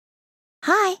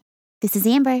Hi, this is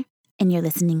Amber, and you're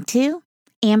listening to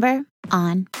Amber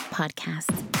on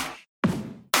Podcast.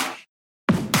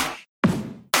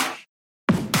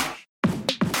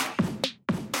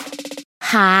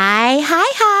 Hi.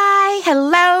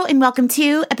 Hello, and welcome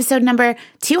to episode number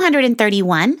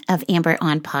 231 of Amber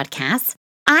on Podcast.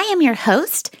 I am your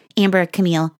host, Amber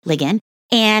Camille Ligon,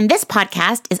 and this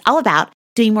podcast is all about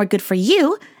doing more good for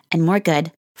you and more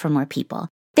good for more people.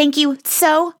 Thank you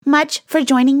so much for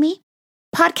joining me.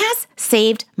 Podcasts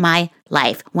saved my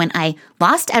life when I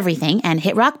lost everything and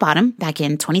hit rock bottom back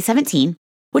in 2017,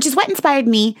 which is what inspired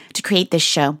me to create this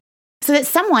show, so that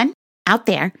someone out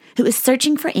there who is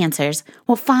searching for answers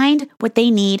will find what they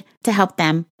need to help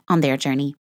them on their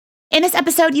journey. In this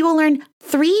episode, you will learn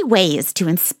 3 ways to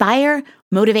inspire,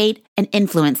 motivate, and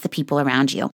influence the people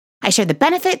around you. I share the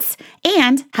benefits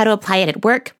and how to apply it at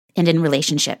work and in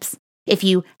relationships. If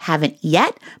you haven't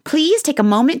yet, please take a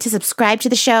moment to subscribe to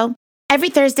the show. Every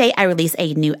Thursday, I release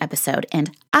a new episode,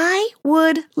 and I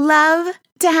would love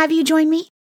to have you join me.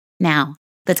 Now,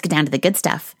 let's get down to the good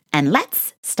stuff, and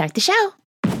let's start the show.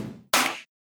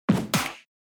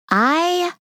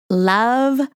 I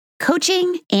love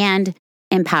coaching and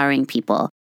empowering people.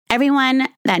 Everyone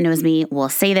that knows me will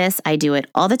say this. I do it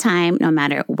all the time, no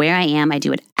matter where I am. I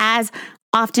do it as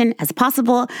often as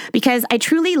possible because I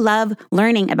truly love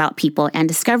learning about people and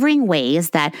discovering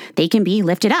ways that they can be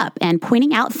lifted up and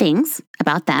pointing out things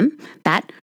about them that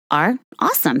are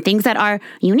awesome, things that are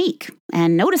unique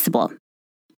and noticeable.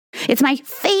 It's my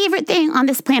favorite thing on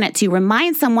this planet to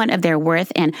remind someone of their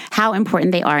worth and how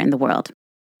important they are in the world.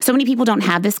 So many people don't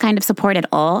have this kind of support at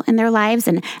all in their lives,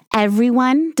 and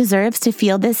everyone deserves to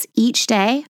feel this each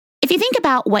day. If you think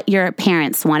about what your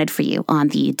parents wanted for you on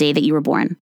the day that you were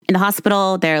born, in the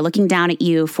hospital, they're looking down at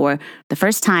you for the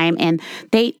first time, and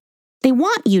they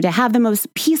want you to have the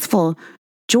most peaceful,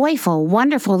 joyful,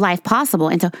 wonderful life possible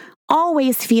and to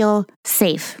always feel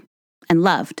safe and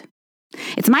loved.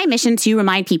 It's my mission to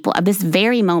remind people of this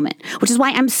very moment, which is why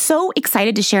I'm so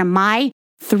excited to share my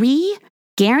 3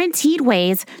 guaranteed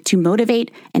ways to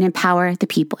motivate and empower the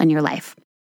people in your life.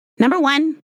 Number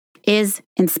 1 is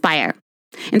inspire.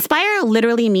 Inspire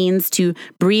literally means to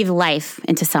breathe life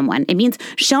into someone. It means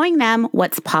showing them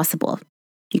what's possible.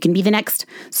 You can be the next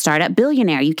startup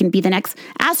billionaire. You can be the next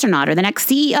astronaut or the next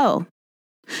CEO.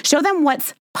 Show them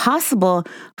what's possible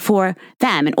for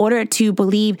them. In order to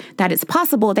believe that it's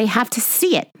possible, they have to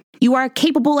see it. You are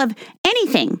capable of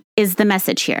anything is the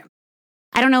message here.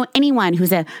 I don't know anyone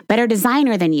who's a better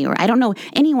designer than you, or I don't know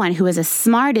anyone who is as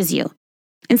smart as you.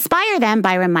 Inspire them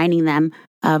by reminding them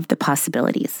of the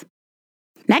possibilities.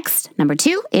 Next, number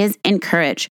 2 is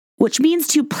encourage, which means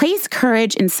to place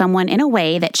courage in someone in a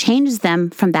way that changes them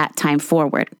from that time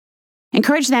forward.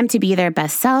 Encourage them to be their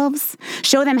best selves.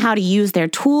 Show them how to use their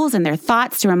tools and their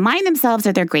thoughts to remind themselves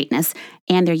of their greatness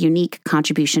and their unique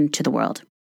contribution to the world.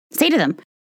 Say to them,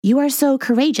 "You are so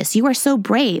courageous. You are so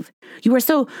brave. You are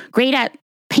so great at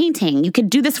painting. You could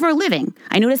do this for a living.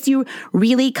 I notice you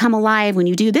really come alive when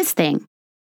you do this thing."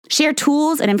 Share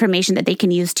tools and information that they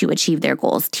can use to achieve their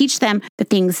goals. Teach them the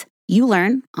things you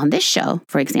learn on this show,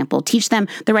 for example. Teach them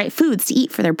the right foods to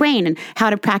eat for their brain and how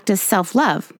to practice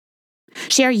self-love.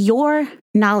 Share your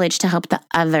knowledge to help the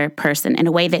other person in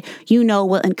a way that you know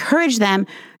will encourage them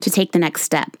to take the next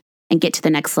step and get to the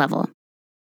next level.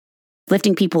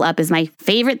 Lifting people up is my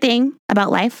favorite thing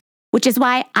about life, which is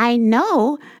why I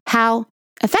know how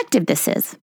effective this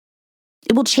is.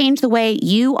 It will change the way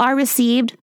you are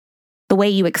received, the way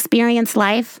you experience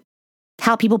life,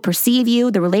 how people perceive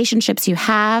you, the relationships you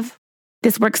have.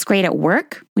 This works great at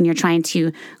work when you're trying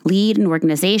to lead an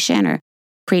organization or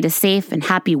create a safe and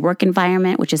happy work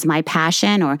environment, which is my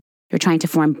passion, or you're trying to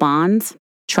form bonds,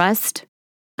 trust.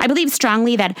 I believe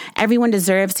strongly that everyone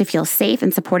deserves to feel safe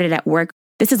and supported at work.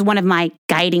 This is one of my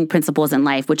guiding principles in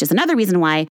life, which is another reason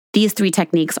why these 3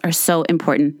 techniques are so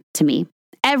important to me.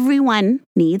 Everyone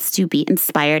needs to be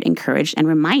inspired, encouraged, and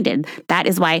reminded. That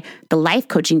is why the life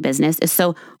coaching business is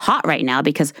so hot right now,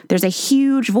 because there's a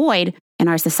huge void in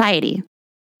our society.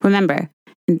 Remember,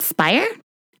 inspire,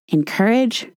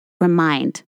 encourage,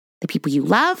 remind the people you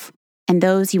love and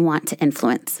those you want to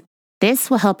influence.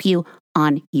 This will help you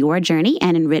on your journey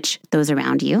and enrich those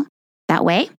around you. That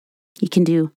way, you can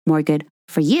do more good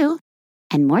for you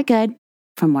and more good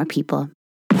for more people.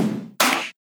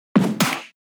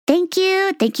 Thank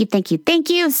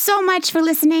you so much for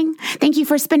listening. Thank you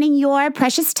for spending your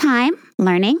precious time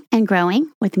learning and growing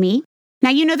with me. Now,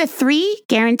 you know the 3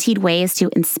 guaranteed ways to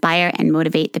inspire and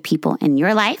motivate the people in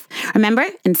your life. Remember,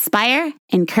 inspire,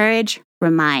 encourage,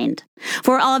 remind.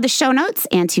 For all of the show notes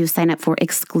and to sign up for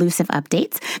exclusive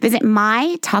updates, visit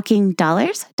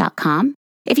mytalkingdollars.com.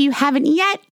 If you haven't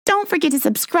yet, don't forget to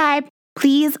subscribe.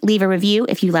 Please leave a review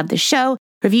if you love the show.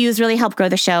 Reviews really help grow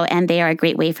the show, and they are a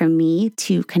great way for me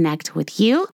to connect with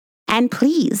you. And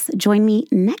please join me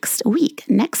next week,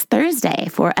 next Thursday,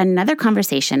 for another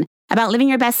conversation about living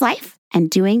your best life and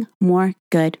doing more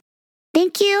good.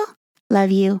 Thank you.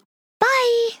 Love you.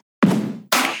 Bye.